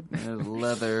mask,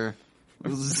 leather,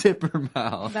 little zipper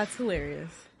mouth. That's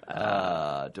hilarious.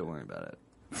 Don't worry about it.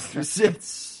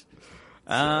 It's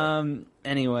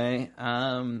Anyway,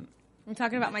 I'm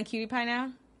talking about my cutie pie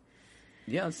now.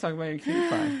 Yeah, let's talk about your cutie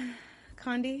pie.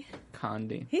 Condi.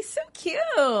 Condi. He's so cute.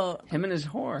 Him and his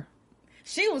whore.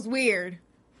 She was weird.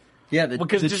 Yeah,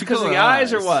 Because of the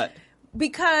eyes or what?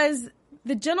 Because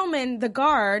the gentleman, the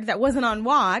guard that wasn't on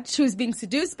watch, who was being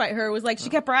seduced by her, was like, she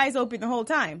kept her eyes open the whole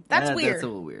time. That's weird. That's a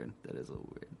little weird. That is a little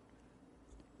weird.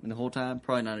 And the whole time,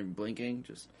 probably not even blinking.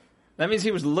 Just That means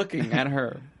he was looking at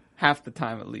her half the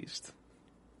time at least.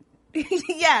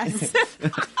 Yes.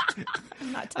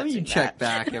 I'm not touching you that. check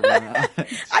back every now.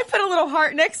 I put a little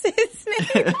heart next to his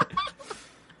name.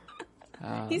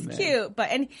 Oh, He's man. cute,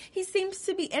 and he seems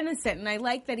to be innocent, and I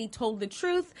like that he told the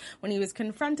truth when he was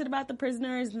confronted about the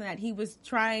prisoners and that he was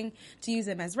trying to use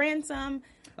them as ransom.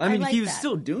 I mean, like he was that.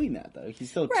 still doing that, though. He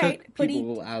still Right, took but he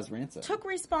people as ransom. Took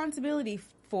responsibility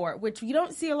for it, which you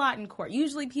don't see a lot in court.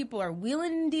 Usually people are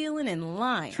wheeling and dealing and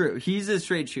lying. True. He's a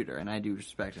straight shooter, and I do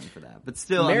respect him for that. But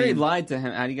still, Mary I mean, lied to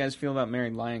him. How do you guys feel about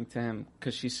Mary lying to him?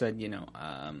 Because she said,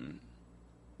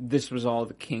 this was all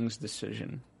the king's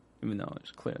decision, even though it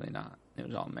was clearly not. It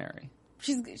was all Mary.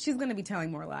 She's going to be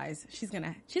telling more lies. She's going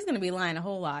to be lying a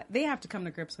whole lot. They have to come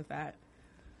to grips with that.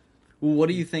 Well, what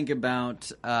do you think about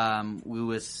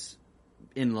Lewis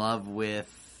in love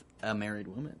with a married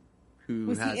woman who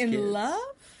Was has he in kids? love?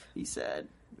 He said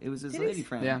it was his Did lady he?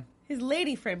 friend. Yeah. His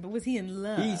lady friend, but was he in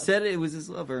love? He said it was his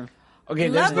lover. Okay,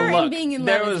 there's the Lover and look. being in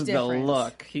there love is was the different.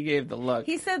 look. He gave the look.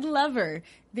 He said lover.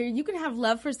 There, you can have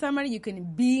love for somebody. You can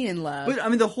be in love. But I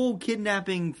mean, the whole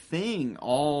kidnapping thing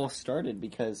all started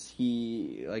because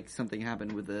something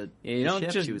happened with the. Yeah, you the don't ship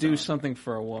just she was do on. something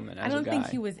for a woman. As I don't a guy. think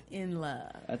he was in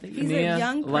love. I think he's Mia, a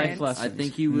young life prince. lessons. I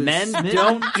think he was. Men smitten.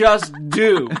 don't just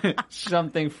do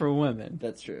something for women.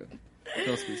 That's true.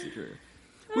 Phil speaks the truth.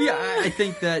 Well, yeah, I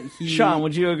think that he. Sean,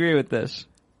 would you agree with this?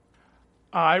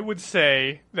 I would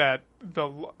say that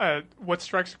what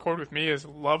strikes a chord with me is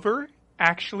lover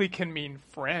actually can mean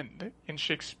friend. In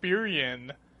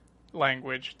Shakespearean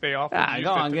language, they often use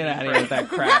Go it on, to get mean out of here with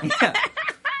friend. that crap.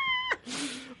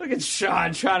 Look at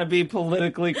Sean trying to be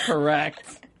politically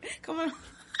correct. Come on.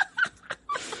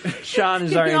 Sean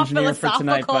is our Getting all engineer for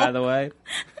tonight, philosophical. by the way.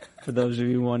 For those of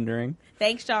you wondering.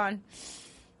 Thanks, Sean.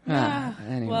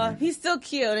 Anyway. Well, he's still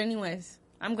cute anyways.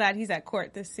 I'm glad he's at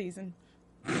court this season.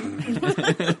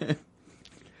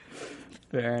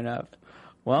 Fair enough.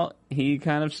 Well, he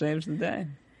kind of saves the day.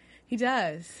 He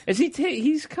does. Is he?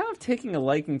 He's kind of taking a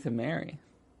liking to Mary.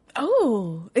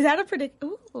 Oh, is that a predict?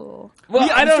 Ooh. Well,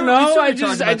 Yeah, I don't we know. started I talking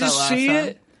just about that see last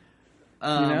it.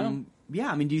 time.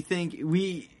 Yeah, I mean, do you think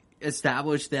we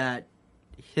established that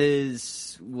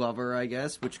his lover, I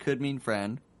guess, which could mean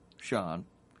friend, Sean,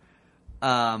 but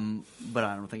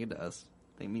I don't think it does.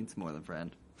 I think it means more than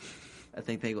friend. I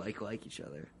think they like each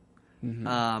other. Mm-hmm.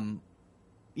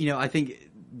 I think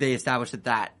they established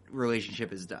that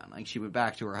relationship is done. Like, she went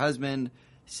back to her husband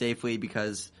safely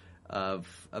because of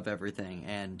everything,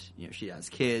 and she has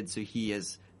kids, so he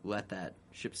has let that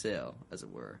ship sail, as it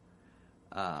were.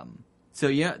 So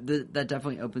yeah, that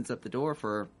definitely opens up the door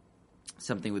for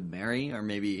something with Mary, or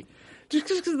maybe Just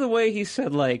because of the way he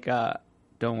said,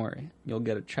 don't worry, you'll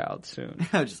get a child soon.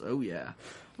 just yeah,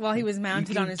 While he was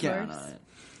mounted You on can his count horse. on it.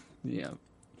 Yeah.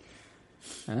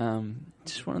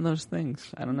 Just one of those things.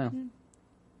 I don't know.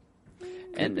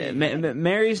 And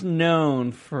Mary's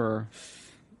known for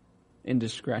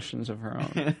indiscretions of her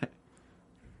own.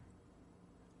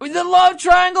 With the love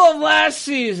triangle of last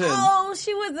season. Oh,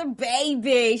 she was a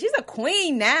baby. She's a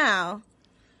queen now.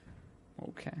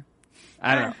 Okay.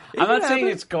 I don't know. I'm not saying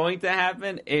it's going to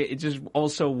happen. It just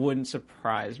also wouldn't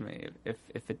surprise me if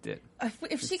it did. If she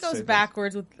It's so goes good.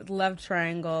 backwards with the love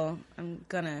triangle, I'm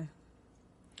gonna.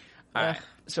 All right.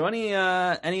 So any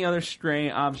other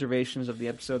stray observations of the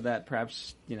episode that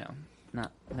perhaps that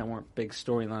weren't big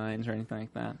storylines or anything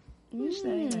like that? Just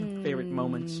any favorite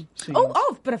moments. Scenes?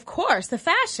 But of course, the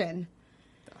fashion.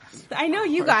 I know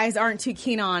you guys aren't too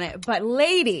keen on it, but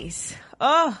ladies,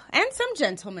 and some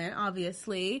gentlemen,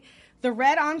 obviously. The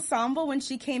red ensemble, when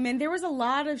she came in, there was a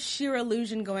lot of sheer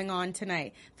illusion going on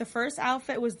tonight. The first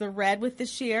outfit was the red with the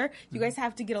sheer. You guys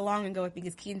have to get along and go with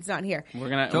because Keen's not here. We're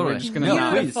Totally. just gonna No,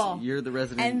 nod. please. Beautiful. You're the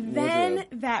resident. And then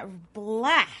wardrobe. that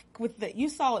black with you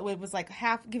saw it was like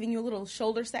half giving you a little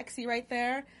shoulder sexy right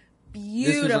there.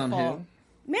 Beautiful. This was on who?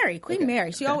 Mary, Queen Okay,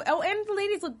 Mary. She okay. and the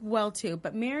ladies look well too,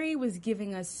 but Mary was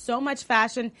giving us so much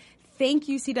fashion. Thank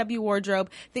you, CW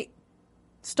Wardrobe. The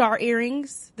star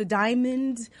earrings, the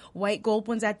diamond, white gold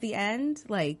ones at the end,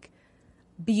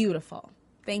 beautiful.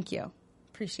 Thank you.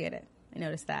 Appreciate it. I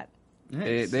noticed that.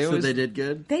 Nice. They so always- they did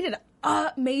good. They did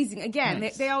amazing. Again,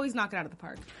 Nice. they always knock it out of the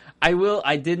park.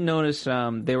 I did notice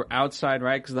they were outside,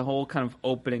 right? Because the whole kind of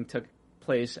opening took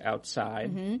place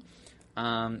outside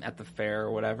at the fair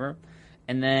or whatever.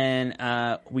 And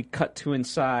then we cut to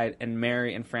inside, and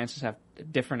Mary and Frances have a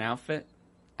different outfit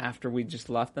after we just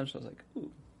left them. So I was like,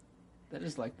 ooh, that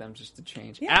is like them just to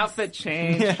change. Yes. Outfit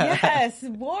change. Yes,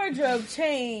 wardrobe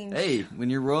change. Hey, when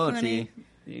you're royalty,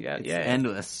 You got, it's yeah.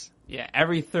 endless. Yeah,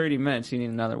 every 30 minutes you need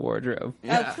another wardrobe.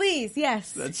 Oh, please,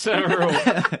 yes. That's a rule.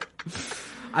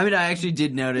 I mean, I actually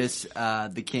did notice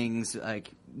the king's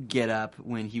get up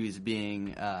when he was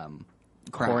being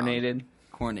crowned.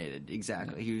 Coronated,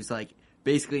 exactly. He was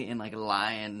basically in a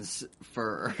lion's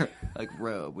fur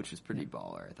robe, which was pretty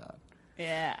baller, I thought.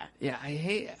 Yeah. Yeah, I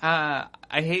hate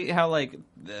how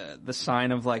the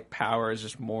sign of power is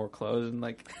just more clothes and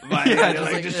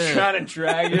just trying to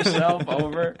drag yourself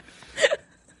over.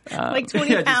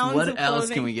 20 pounds what of else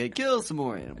clothing. can we get? Kill some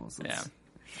more animals. Let's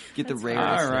get the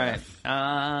rarest. All right.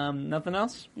 stuff. Nothing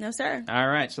else? No, sir. All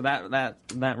right, so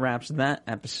that wraps that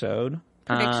episode.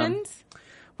 Predictions?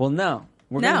 Well, no.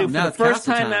 We're gonna do for the it's first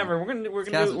castle time time. ever. We're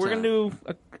gonna do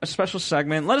a special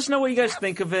segment. Let us know what you guys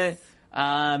think of it.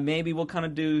 Maybe we'll kind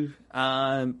of do.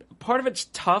 Part of it's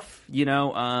tough, due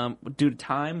to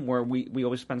time, where we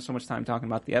always spend so much time talking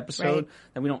about the episode Right.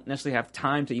 that we don't necessarily have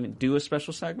time to even do a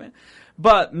special segment.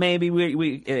 But maybe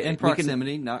we In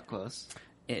proximity, not close.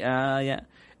 yeah.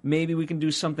 Maybe we can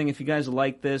do something. If you guys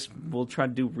like this, we'll try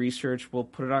to do research. We'll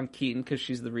put it on Keaton because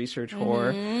she's the research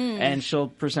whore, and she'll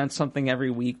present something every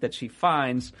week that she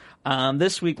finds.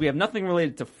 This week we have nothing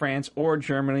related to France or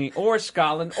Germany or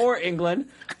Scotland or England,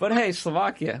 but hey,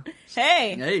 Slovakia.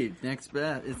 Hey. Hey, next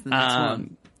bet. It's the next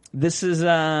one. This is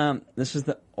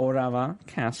the Orava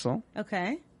Castle.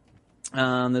 Okay.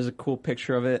 There's a cool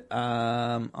picture of it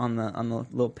on the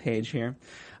little page here.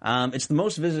 It's the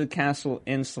most visited castle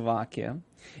in Slovakia.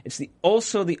 It's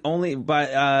also the only.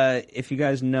 But if you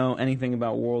guys know anything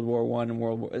about World War I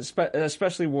and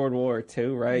especially World War II,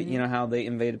 right? Mm-hmm. You know how they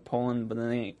invaded Poland, but then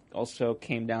they also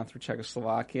came down through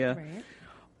Czechoslovakia. Right.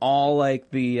 All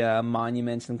the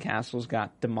monuments and castles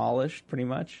got demolished, pretty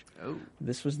much. Oh,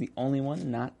 This was the only one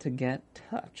not to get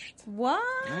touched. What?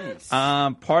 nice.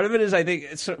 Part of it is, I think,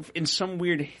 it's in some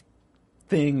weird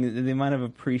thing they might have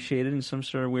appreciated in some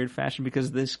sort of weird fashion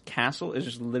because this castle is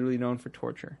just literally known for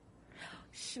torture.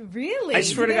 Really? I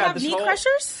swear Do to they God, have this meat whole-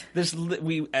 crushers?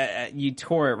 You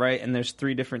tour it, right, and there's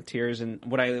 3 different tiers, and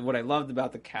what I loved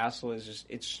about the castle is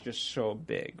it's just so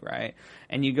big, right?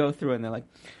 And you go through it and they're like,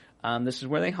 this is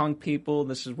where they hung people.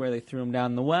 This is where they threw them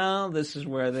down the well. This is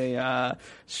where they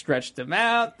stretched them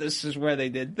out. This is where they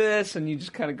did this. And you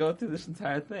just kind of go through this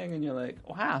entire thing, and you're like,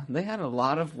 wow, they had a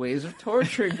lot of ways of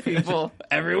torturing people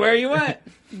everywhere you went.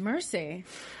 Mercy.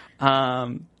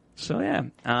 So, yeah.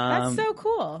 That's so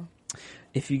cool.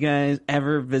 If you guys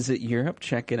ever visit Europe,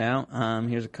 check it out.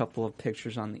 Here's a couple of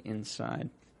pictures on the inside.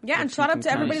 Yeah, and Which shout you out to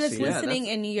can everybody kinda that's see. Yeah, listening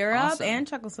that's in Europe awesome. and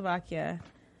Czechoslovakia.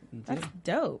 That's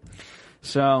dope.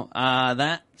 So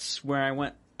that's where I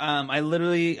went. I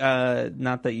literally,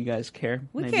 not that you guys care.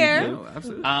 We Maybe care. you do. No,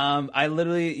 absolutely. I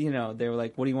literally, they were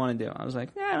like, what do you want to do? I was like,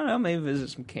 I don't know, maybe visit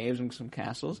some caves and some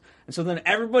castles. And so then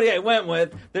everybody I went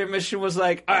with, their mission was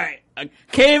like, all right, a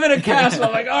cave and a castle.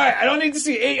 I'm like, all right, I don't need to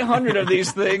see 800 of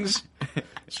these things.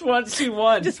 Just want to see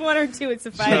one. Just 1 or 2 would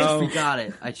suffice. So- We got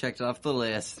it. I checked it off the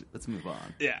list. Let's move on.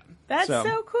 yeah. That's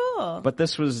so cool. But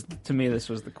this was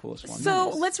the coolest one. So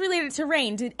let's relate it to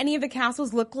Rain. Did any of the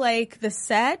castles look like the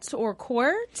set or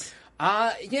court?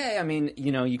 Yeah, I mean,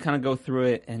 you kind of go through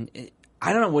it, and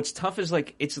I don't know. What's tough is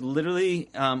it's literally,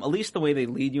 at least the way they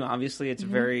lead you. Obviously, it's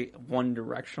very one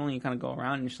directional. And you kind of go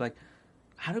around, and you're just like,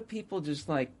 how do people just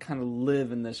kind of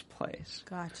live in this place?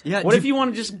 Gotcha. Yeah. What if you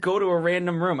want to just go to a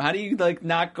random room? How do you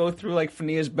not go through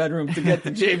Fania's bedroom to get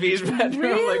to JV's bedroom?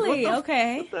 Really? What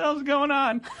Okay. the hell's going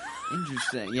on?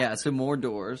 Interesting. Yeah. So more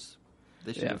doors.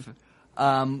 They should Yeah.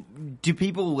 have. Do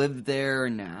people live there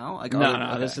now?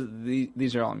 No.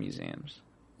 These are all museums.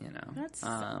 That's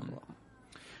so cool.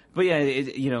 But yeah,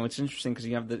 it's interesting because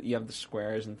you have the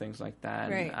squares and things like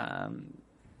that. Right.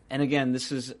 And again,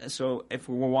 this is so if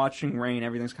we're watching Rain,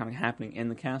 everything's kind of happening in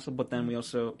the castle. But then we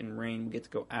also in Rain we get to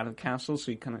go out of the castle, so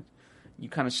you kind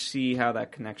of see how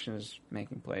that connection is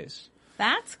making place.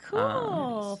 That's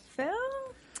cool, Phil.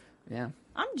 Yeah,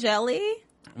 I'm jelly.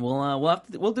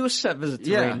 We'll do a set visit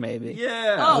to Rain maybe.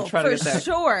 Yeah. Oh, we'll try to for get that.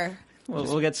 sure.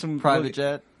 We'll get some Private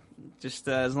jet. Just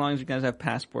as long as you guys have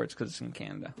passports because it's in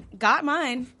Canada. Got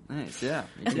mine. Nice. Yeah.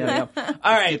 Yeah.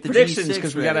 All right, Get the predictions G6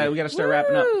 because we ready. gotta start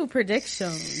wrapping up. Woo,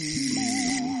 predictions.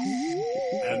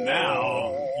 And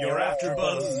now, your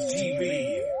AfterBuzz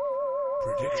TV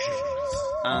predictions.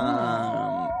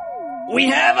 We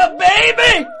have a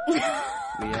baby.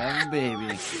 We have a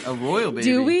baby. A royal baby.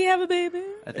 Do we have a baby?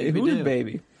 I think Who's we do. the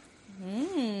baby?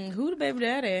 Who the baby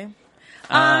daddy?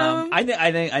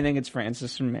 I think it's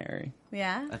Francis and Mary.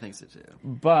 Yeah. I think so too.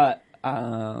 But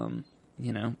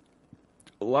you know,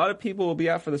 a lot of people will be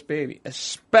out for this baby,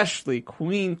 especially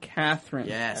Queen Catherine.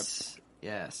 Yes.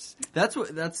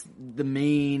 That's the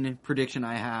main prediction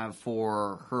I have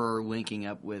for her linking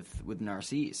up with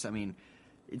Narcisse. I mean,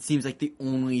 it seems like the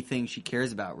only thing she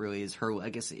cares about really is her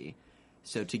legacy.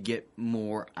 So to get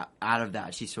more out of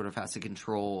that, she sort of has to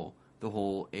control the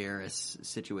whole heiress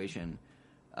situation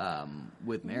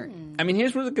with Mary. I mean,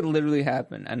 here's what could literally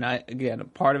happen.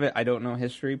 And part of it, I don't know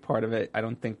history. Part of it, I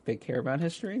don't think they care about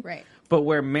history. Right. But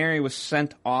where Mary was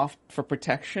sent off for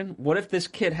protection, what if this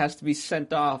kid has to be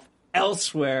sent off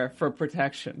elsewhere for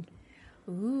protection?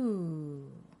 Ooh.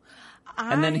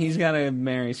 And then he's got a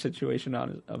Mary situation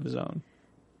of his own.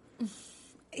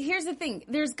 Here's the thing.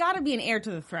 There's got to be an heir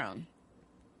to the throne.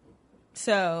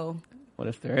 So. What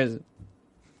if there isn't?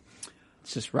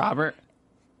 It's just Robert.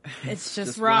 It's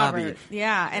just Robbie. Robert.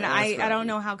 Yeah, and I Robbie. don't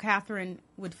know how Catherine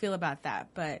would feel about that,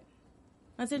 but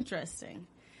that's interesting.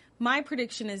 My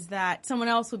prediction is that someone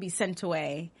else would be sent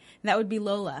away. That would be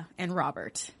Lola and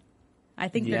Robert. I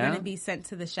think they're going to be sent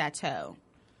to the chateau.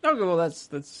 Okay, well that's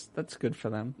good for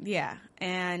them. Yeah,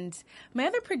 and my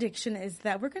other prediction is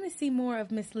that we're going to see more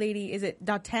of Miss Lady. Is it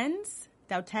Dautens?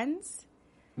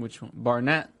 Which one?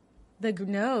 Barnett. The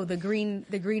green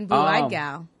blue-eyed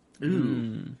gal.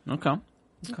 Ooh. Okay. I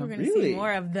think we're going to Really? see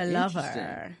more of the Interesting.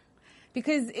 lover.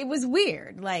 Because it was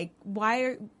weird. Like,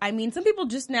 some people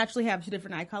just naturally have two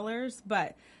different eye colors,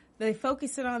 but they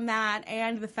focused it on that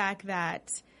and the fact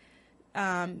that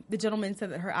the gentleman said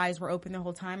that her eyes were open the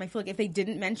whole time. I feel like if they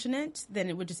didn't mention it, then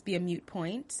it would just be a moot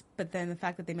point. But then the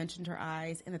fact that they mentioned her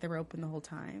eyes and that they were open the whole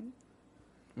time.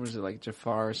 Was it like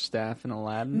Jafar's staff in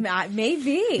Aladdin?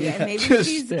 Maybe. Yeah, Maybe just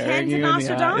she's staring Ken to you in the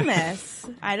Nostradamus.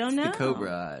 I don't know. The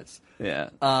Cobra eyes.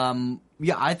 Yeah.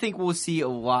 Yeah, I think we'll see a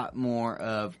lot more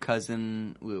of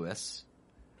Cousin Lewis.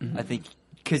 I think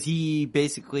because he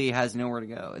basically has nowhere to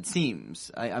go. It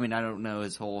seems. I mean, I don't know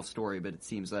his whole story, but it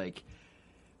seems like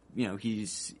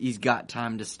he's got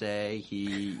time to stay.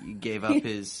 He gave up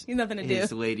his He's nothing to his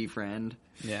do. lady friend.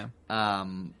 Yeah.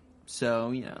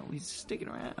 So he's sticking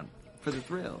around for the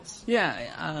thrills.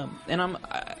 Yeah, and I'm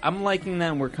liking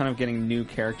that we're kind of getting new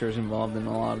characters involved in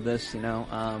a lot of this.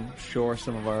 Sure,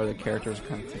 some of our other characters are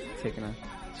kind of taking a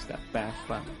step back,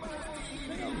 but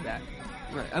I'll be back.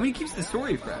 Right. I mean, it keeps the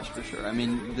story fresh for sure. I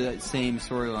mean, the same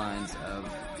storylines of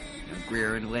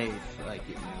Greer and Leith, like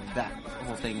that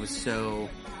whole thing was so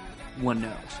one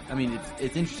note. I mean,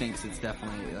 it's interesting because it's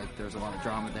definitely like there's a lot of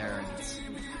drama there, and it's.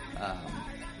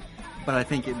 But I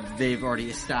think they've already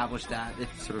established that. They've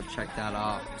sort of checked that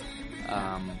off.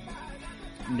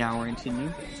 Now we're into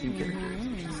new characters,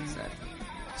 which is exciting.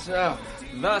 So,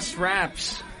 thus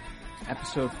wraps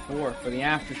episode 4 for the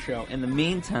after show. In the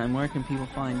meantime, where can people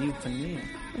find you, Fania?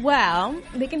 Well,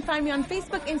 they can find me on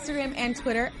Facebook, Instagram, and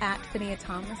Twitter at Fania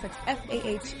Thomas. That's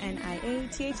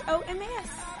FAHNIATHOMAS.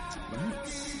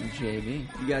 Nice. JB.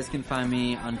 You guys can find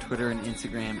me on Twitter and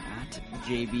Instagram at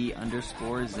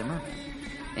JB_Zimmerman.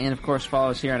 And, of course,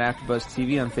 follow us here on AfterBuzz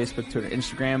TV on Facebook, Twitter,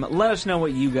 Instagram. Let us know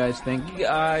what you guys think.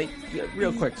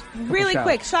 Real quick.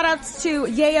 Shout outs to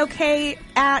Yayoke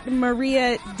at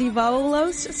Maria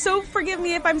Divolos. So forgive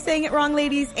me if I'm saying it wrong,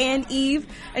 ladies, and Eve.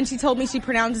 And she told me she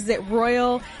pronounces it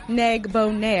Royal Neg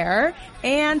Bonaire.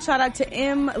 And shout out to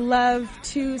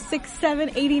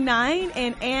Love26789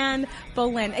 and Anne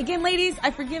Bolen. Again, ladies,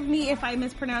 forgive me if I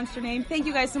mispronounced your name. Thank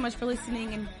you guys so much for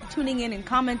listening and tuning in and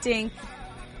commenting.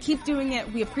 Keep doing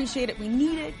it. We appreciate it. We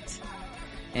need it.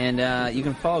 And you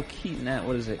can follow Keaton at,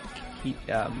 what is it?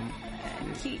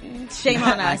 Keaton. Shame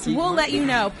on us. We'll let you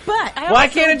know. But why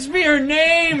can't it just be her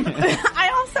name? I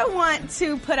also want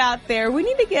to put out there, we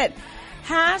need to get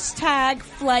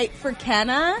 #Flight for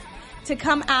Kenna to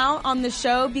come out on the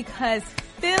show because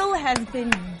Phil has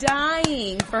been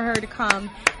dying for her to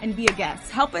come and be a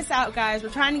guest. Help us out, guys. We're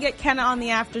trying to get Kenna on the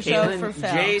after show for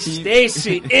Phil. J.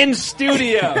 Stacy in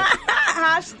studio.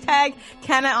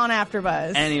 #Kenna on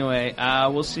AfterBuzz. Anyway,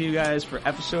 we'll see you guys for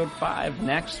episode 5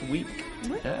 next week.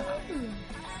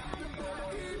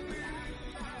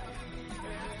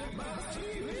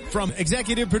 From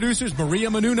executive producers Maria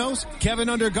Menounos, Kevin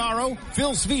Undergaro,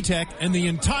 Phil Svitek, and the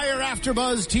entire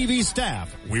AfterBuzz TV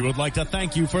staff, we would like to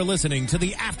thank you for listening to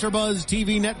the AfterBuzz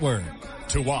TV network.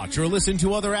 To watch or listen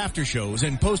to other after shows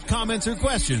and post comments or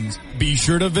questions, be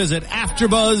sure to visit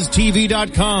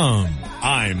AfterBuzzTV.com.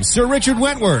 I'm Sir Richard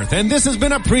Wentworth, and this has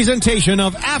been a presentation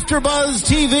of AfterBuzz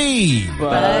TV.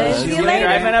 Buzz you later.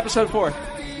 I'm at episode 4.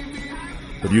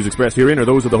 The views expressed herein are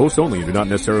those of the hosts only and do not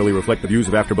necessarily reflect the views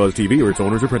of AfterBuzz TV or its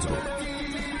owners or principals.